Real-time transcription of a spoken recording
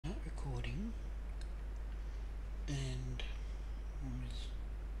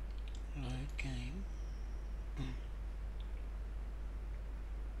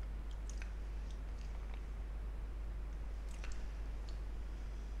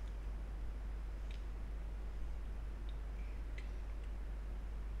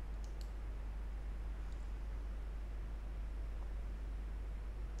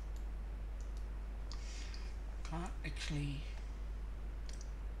can't actually,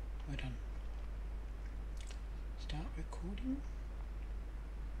 hold on, start recording,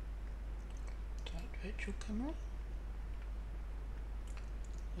 start virtual camera,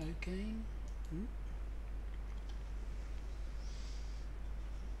 load game.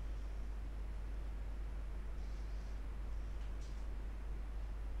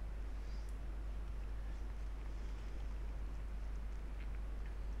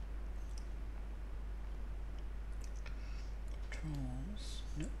 Controls,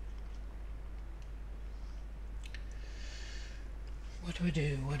 nope. What do I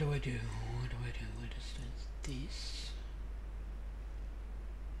do? What do I do? What do I do? What is this?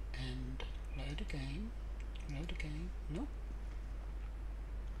 And load a game. Load a game. Nope.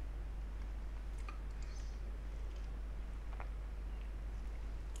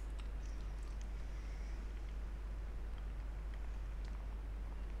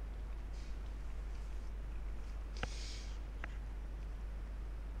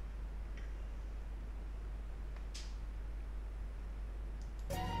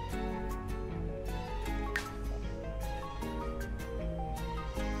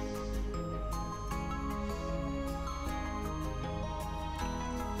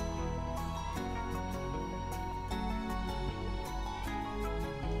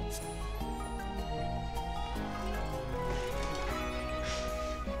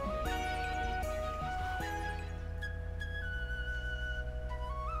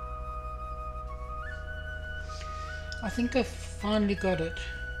 I think I've finally got it.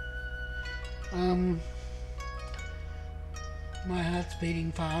 My heart's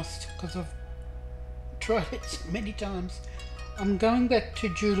beating fast because I've tried it so many times. I'm going back to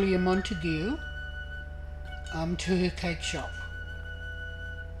Julia Montague, to her cake shop.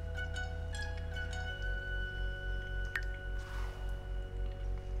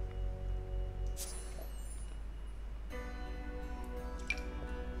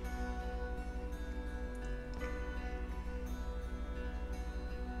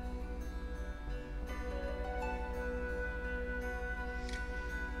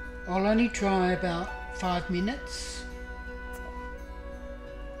 I'll only try about 5 minutes.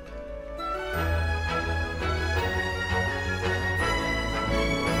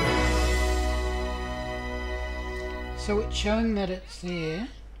 So it's showing that it's there.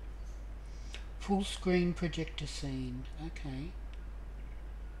 Full screen projector scene. Okay.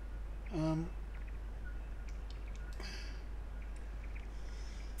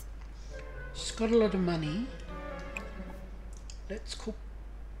 She's got a lot of money. Let's cook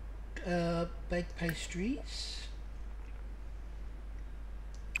baked pastries,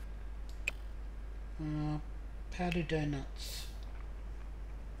 powdered donuts.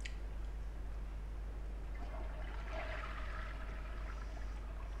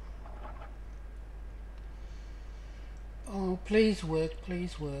 Oh, please work,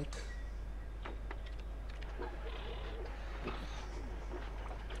 please work.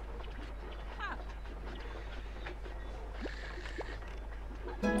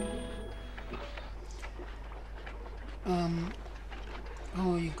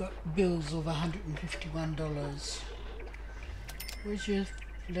 Oh, you've got bills of $151. Where's your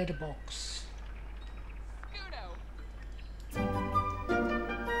letterbox?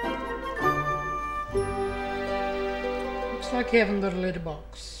 Looks like you haven't got a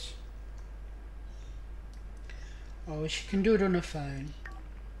letterbox. Oh, she can do it on her phone.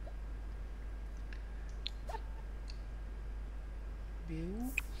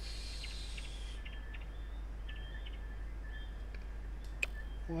 Bills.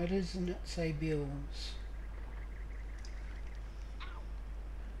 Why doesn't it say bills?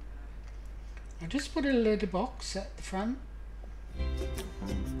 I'll just put a letterbox at the front.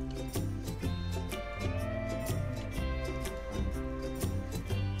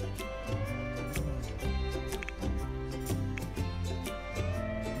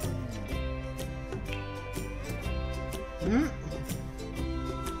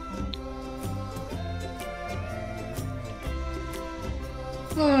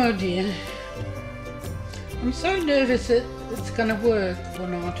 Oh dear. I'm so nervous that it's going to work or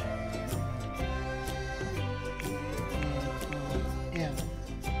not. Yeah.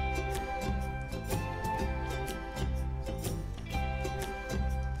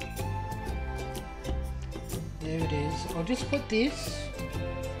 There it is. I'll just put this.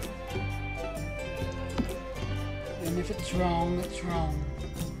 And if it's wrong, it's wrong.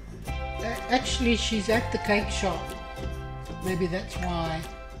 Actually, she's at the cake shop. Maybe that's why.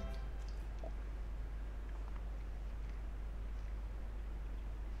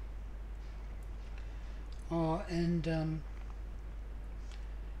 Oh, and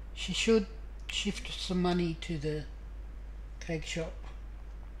she should shift some money to the cake shop.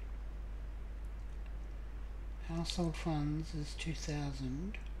 Household funds is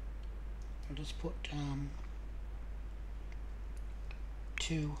 2,000. I'll just put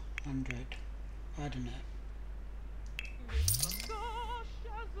 200. I don't know.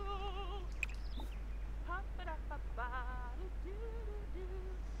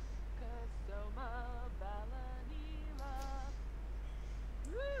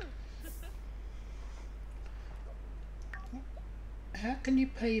 How can you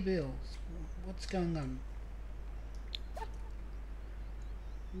pay bills? What's going on?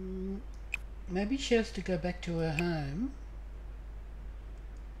 Maybe she has to go back to her home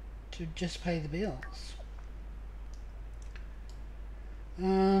to just pay the bills.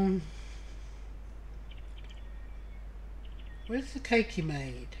 Where's the cake you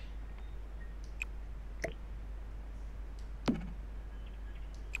made?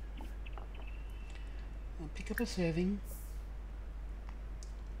 I'll pick up a serving.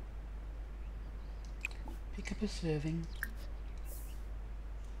 Pick up a serving.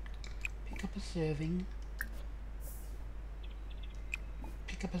 Pick up a serving.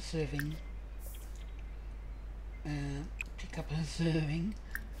 Pick up a serving. Pick up a serving.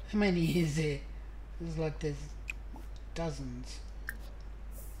 How many is there? There's like there's dozens.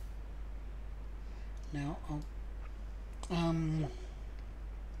 Now I'll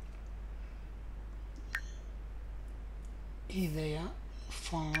here they are.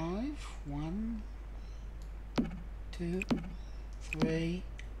 5, 1, 2, 3,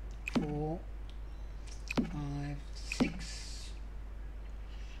 4, 5, 6.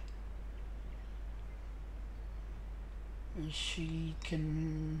 And she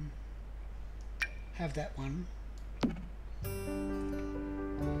can have that one.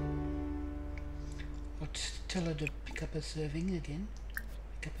 I'll tell her to pick up a serving again.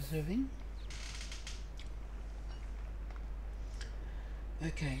 Pick up a serving.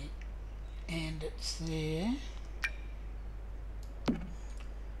 Okay, and it's there.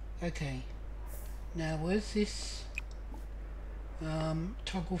 Okay, now where's this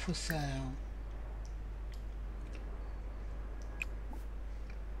toggle for sale?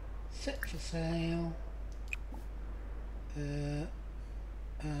 Set for sale.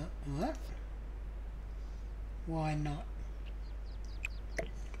 What? Why not?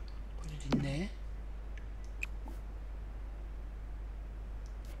 Put it in there.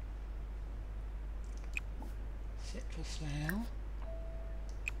 Set for sale.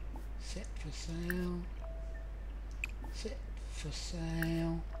 Set for sale. Set for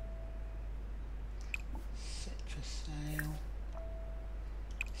sale. Set for sale.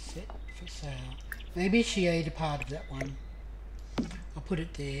 Set for sale. Maybe she ate a part of that one. I'll put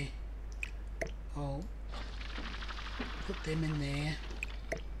it there. I'll put them in there.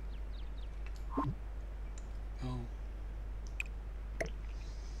 Oh. It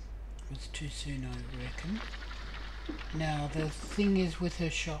was too soon, I reckon. Now the thing is with her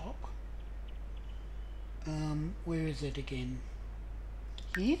shop. Where is it again?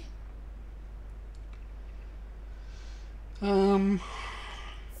 Here?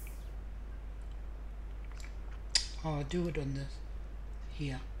 I'll do it on this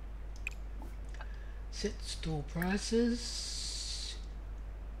here. Set store prices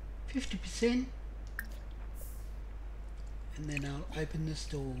 50%, and then I'll open the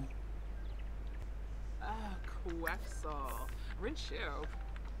store. Quexel, Rincho,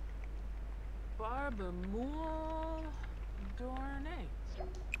 Barbamul, Dorne.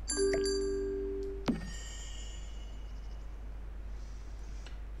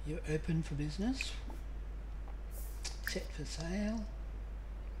 You're open for business. Set for sale.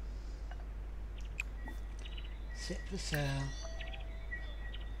 Set for sale.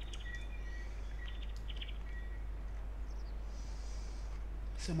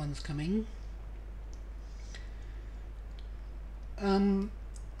 Someone's coming.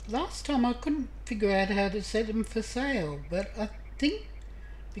 Last time I couldn't figure out how to set them for sale, but I think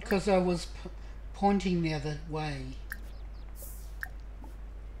because I was pointing the other way.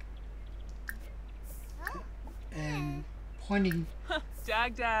 And pointing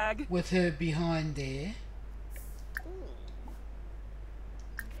Dag. with her behind there.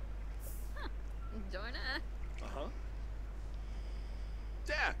 Dorna. Uh-huh.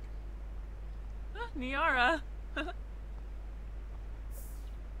 Dag. Niara.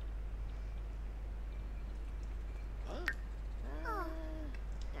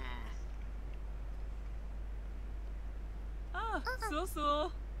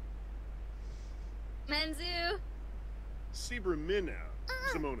 Sul. Menzu. Sibra Mina.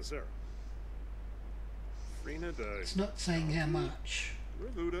 Simona Sarah. Frina de It's not saying how much.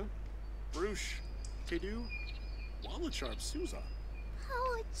 Ravuda. Bruce, Tedu, Wallacharp, Souza.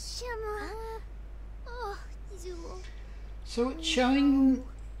 Oh, Chimma. Oh, Zul. So it's showing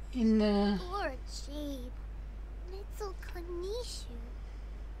in the... Or Jabe. Mitzel Kanishu.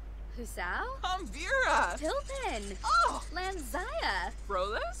 Husau? Vera. Tilpin. Oh, Lanzaya.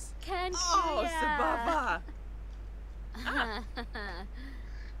 Frolis? Ken. Oh, Sababa.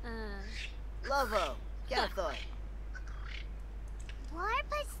 Lovo, Gathoy.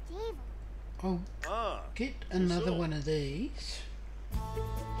 Warpa Stable. Oh, Ah, get another so. one of these.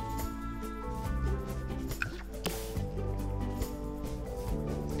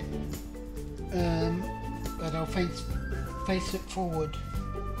 But I'll face it forward.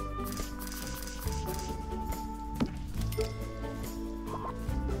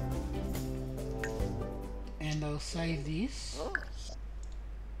 And I'll save this. Oh.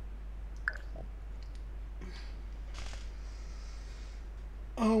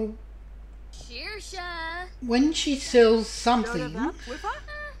 Oh, Shearsha. when she sells Yoda something, that with her?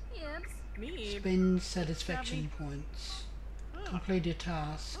 Yips. Me. spend satisfaction points. Complete a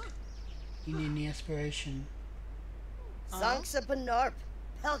task in any aspiration. Sanksa Benorp,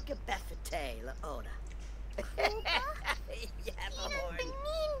 Pelka Bethate, Laona. Yabahorn.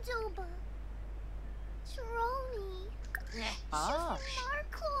 Benin Troni. Ah.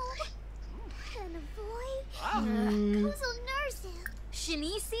 Markle. And a boy. Hmm, Kuzel Nursing.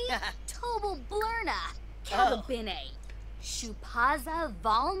 Shinisi. Tobal Blurna. Oh. Cababine. Shupaza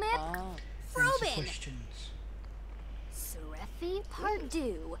Valmip. Ah. answer Frobin. questions. Surefi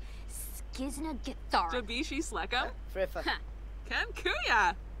Pardu. Skizna Githar. Dabishi Sleka? Friffa. Ken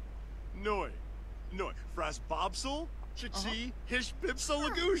Kuya. Noi. Fras Bobsel, Chichi, Hish Bibsel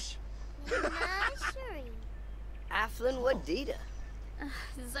Lagoosh. Nashuri. Aflin Wadida.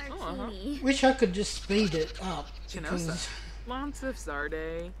 Zarkini. Wish I could just speed it up because Chinosa. Lansif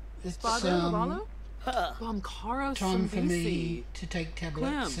Zarde. it's Spado Valo? Huh. Bamkaro time for me Sambisi. to take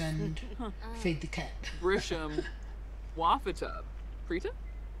tablets Clem. and feed the cat. Brisham. Wafatub. Prita?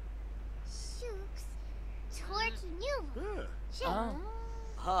 Shooks. Torky New. Yeah.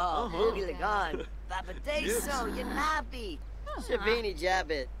 Oh, Boogie Lagan. Babadeso, Yanabi. Shavini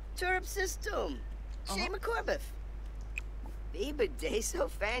Jabbit. Turp System. Shema Corbif. Biba Deso,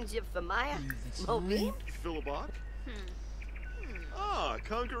 Fanjib Famaya. Move this Mobim. line. Philibok. Ah,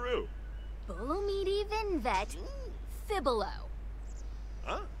 Congaroo. Bolomidi Vinvet. Fibolo.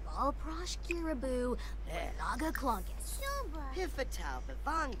 Huh? Balprosh Kiraboo. Yeah. Naga Clunkus. Suba. Pifatau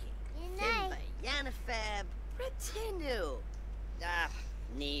Bavangi. Unite. Timba Yanafab. Pretinu. Ah,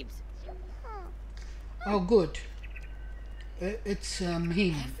 Neebs. Oh, good. It's him.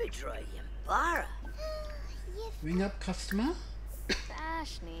 Ephedroy Yambara. Ring up customer.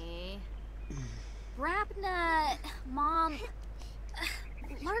 Fashni. Brapna. Mom.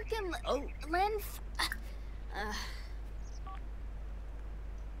 Larkin. Oh. Linf.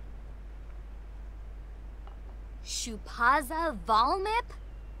 Shupaza Valmip.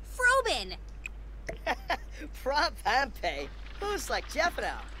 Frobin. Prop Pampe. Who's like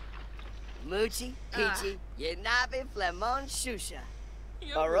Jeffino? Moochie, Peachy, Yanabi, Flemon, Shusha.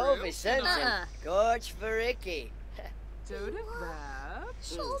 Oro Vicente, Gorge Variki. Doda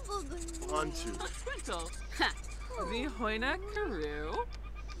Vab. On to. Twinkle. Vihoina Karu.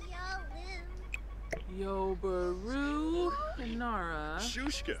 Yobaru. Nara.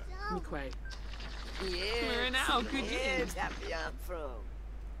 Shushka. Mikwe. Yeah. now, good Here's happy I'm from.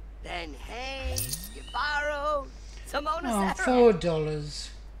 Then hey, Yabaro, Simona Oh, $4.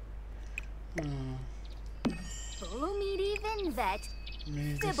 Bolomidi Vinvet.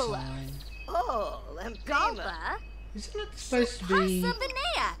 Move this Fibula. line. Oh, Lampima. Galba. Isn't it supposed to be Pasa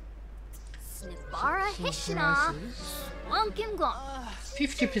Vinea. Snibara full Hishna. prices? Wonkin Glon.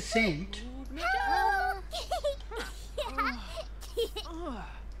 50%?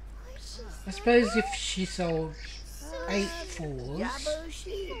 I suppose if she sold 8 fours,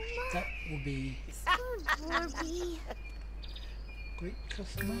 Yaboshi. that would be Warby. great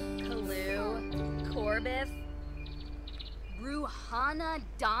customer. Kalu. Corbif. Bruhana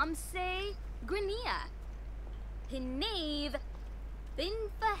Domse. Grania. Pinave.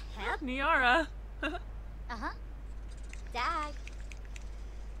 Binfahep. Niara. Uh-huh. Dag.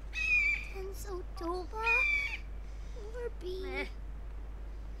 Tenso Doba. Warby.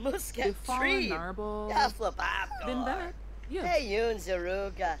 Muscat Defar Tree. Narble. Yaflabab. Binbar. Yeah. Hey, Yun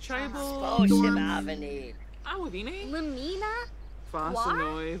Zaruga. Tribal. Sposhim Avenue. Awavine. Lamina.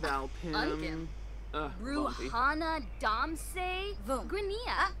 Fossanoy. Valpim. Unkin. Bumpy. Bruhana Domse.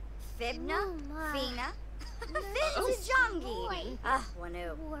 Grania. Fibna. Uma. Fina. Boy.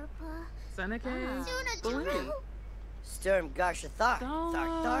 Wanu. Warpa. Seneca. Suna Balloon. Drew. Sturm Garsha Thark.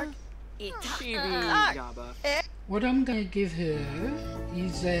 Dala. Thark. Chibi Yaba. What I'm going to give her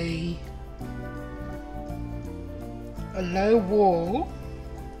is a low wall,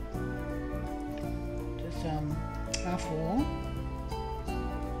 just half wall.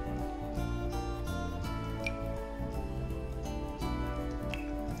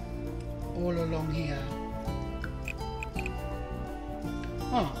 All along here.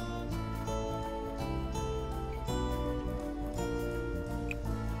 Oh.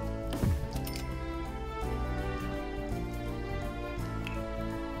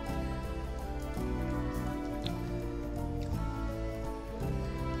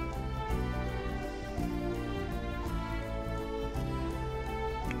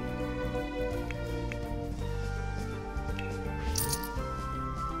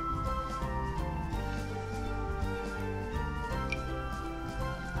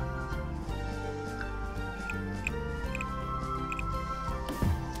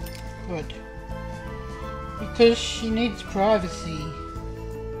 Good. Because she needs privacy.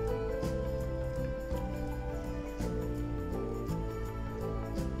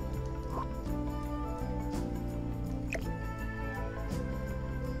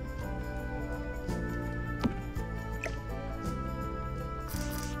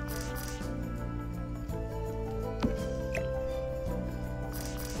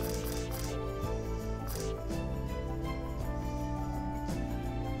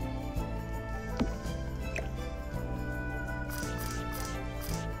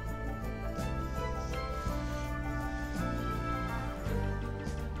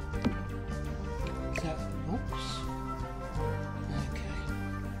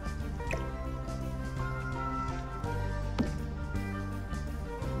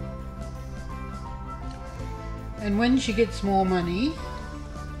 And when she gets more money,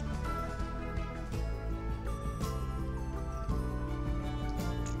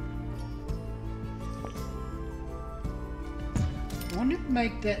 I want to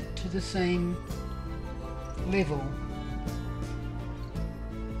make that to the same level.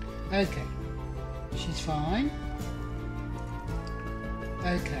 Okay, she's fine.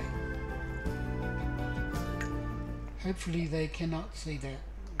 Okay. Hopefully they cannot see that.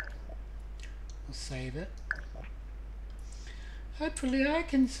 I'll save it. Hopefully I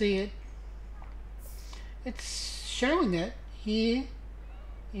can see it. It's showing it here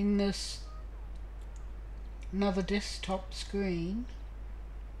in this another desktop screen.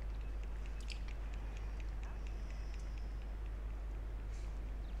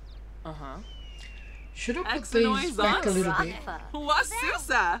 Should I put these back a little bit?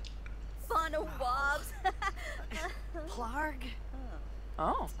 Wasusa. Bono Bobs. Plarg.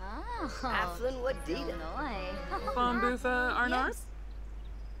 Oh. Aflin Wadida. Bombutha Arnard.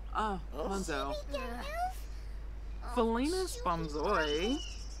 Oh, Monzo. Felinas Bomzoi.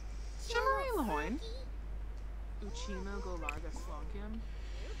 Shimmery Lahoin. Uchima Golarga Slonkim.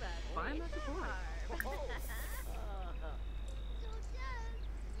 Bye, Metapor.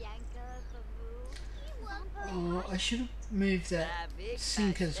 Oh, I should have moved that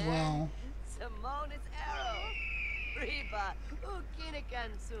sink as well. Simonis Arrow. Riba.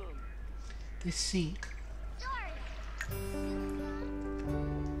 Ukinicansum. This sink.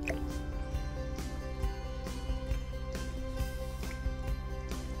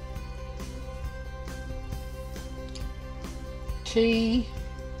 Tea.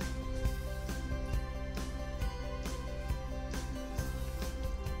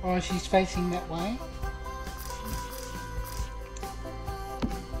 Oh, she's facing that way.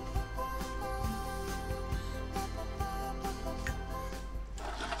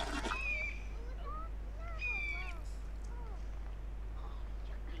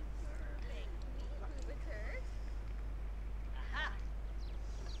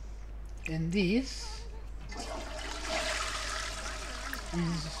 And this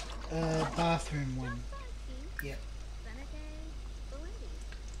is a bathroom one. Yep.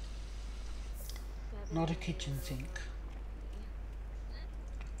 Not a kitchen sink.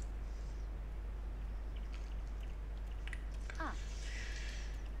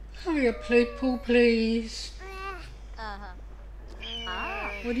 Hurry up, people, please.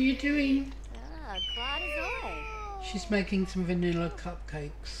 What are you doing? She's making some vanilla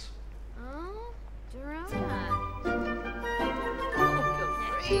cupcakes.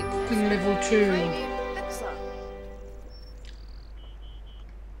 Cooking level 2.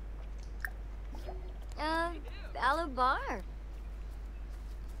 Alabar.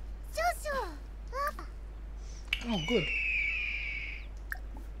 Oh, good.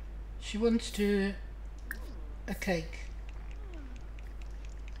 She wants to a cake.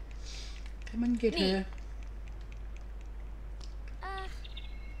 Come and get her.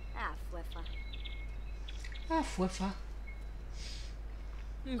 off with her.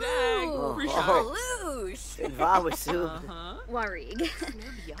 Dag, free shot. Loosh. Vawasu. Uh-huh. Warig.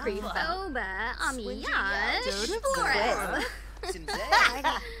 Krifoba. Amiyash. Doda Flores.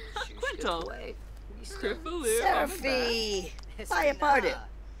 Quintal. Scriffaloo. Seraphy. Fire parted.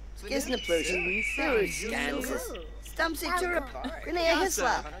 Gisnaplush. Scans. Stumpsy Turip. Grenea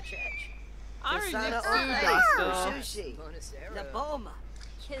Hisla. Arinitsu Dasta. Dasta. Sushi. Naboma.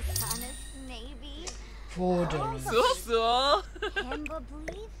 Kisanis Navy. $4. Sul. Hemba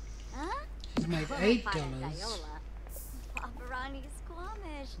Bleed. Huh? She's made $8. Paparani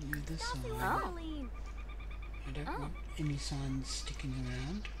Squamish. Move this Sassy side. Wonderleen. I don't want any signs sticking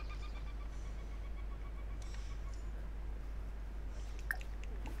around.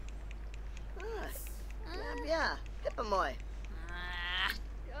 Yeah. Hippomoy.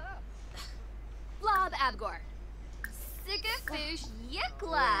 Blob Abgor. Sickafish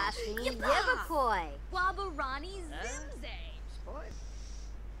Yiklash. Yivakoi. Wabarani Zimze.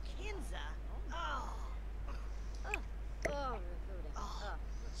 Kinza.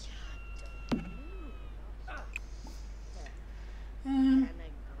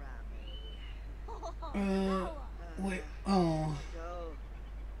 Oh. Wait, oh,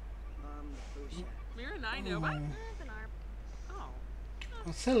 Mira and I know about Oh.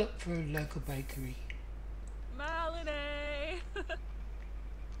 I'll sell it for a local bakery. Malinae.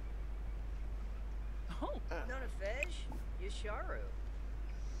 Oh. Nonafesh. Yasharu.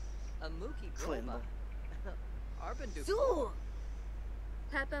 Amuki Groma. Arbandu. Zoo.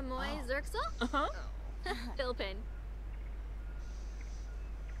 Peppa Moy Zerxel. Uh-huh. Philpin.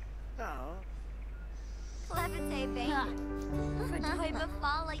 Oh. Clevite Bane. Fredoy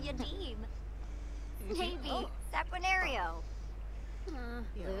Bafala Yadim. Navy. Saquinario.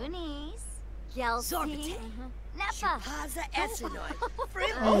 Loonies. Gelsey. Zorbite. Nepa. Paza Essenoi.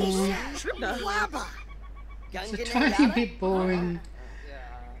 Oh, Waba. it's a tiny bit boring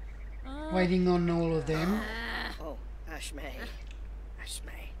waiting on all of them. Oh, Ashmay.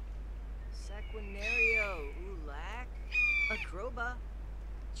 Sequinario. Ulak. Acroba.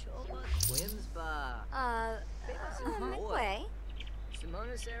 Choba. Quinsba. Midway.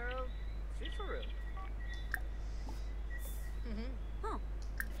 Simonis Arrow. Fifaru.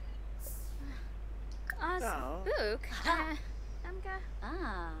 Spook. Amga.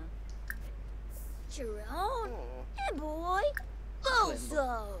 Jerome. Hey boy. Bozo.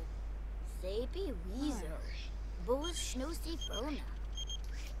 Sapy Weezer. Booz Schnoosy Frona.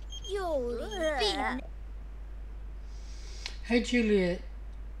 Yoli. Bean. Hey Juliet,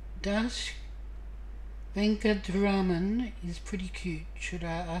 Dash Venkataraman is pretty cute. Should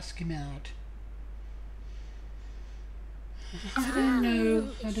I ask him out? I don't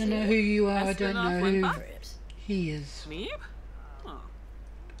know. I don't know who you are. I don't know who he is. Meep? Oh.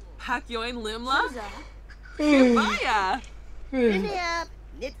 Pakyoin Limla? Ooh, Maya! ooh, Yep.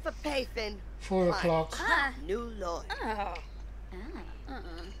 Knit for Payfin. 4 o'clock. New Lord.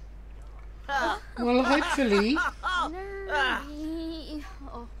 Well, hopefully,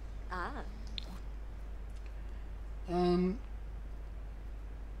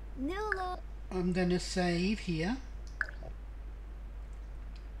 Nulo. I'm gonna save here.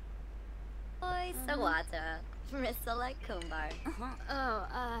 Boy Sawata. Marissa Kumbar.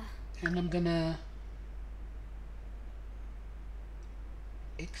 And I'm gonna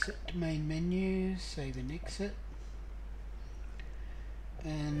exit the main menu, save and exit,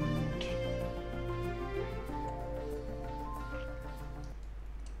 and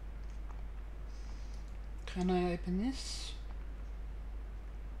can I open this?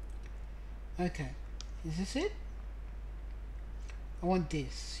 Okay, is this it? I want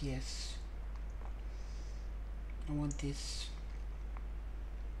this, yes. I want this.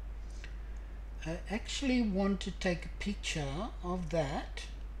 I actually want to take a picture of that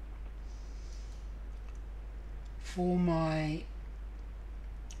for my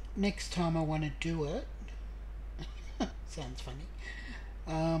next time I want to do it. Sounds funny.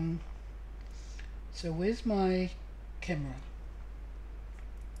 So where's my camera?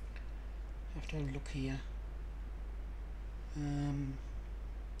 I have to look here.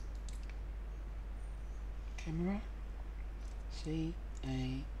 Camera.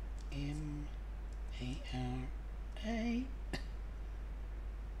 C-A-M-A-R-A.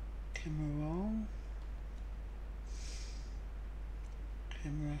 Camera roll.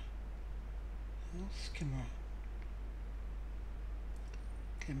 Camera. Else camera.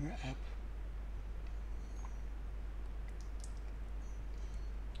 Camera app.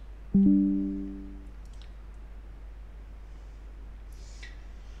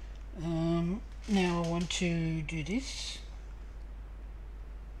 Now I want to do this.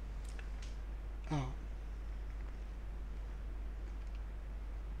 Oh,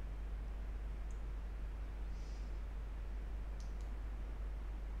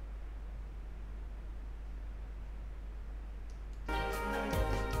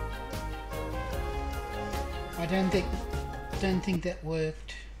 I don't think that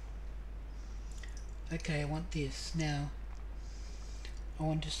worked. Okay, I want this now. I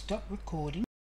want to stop recording.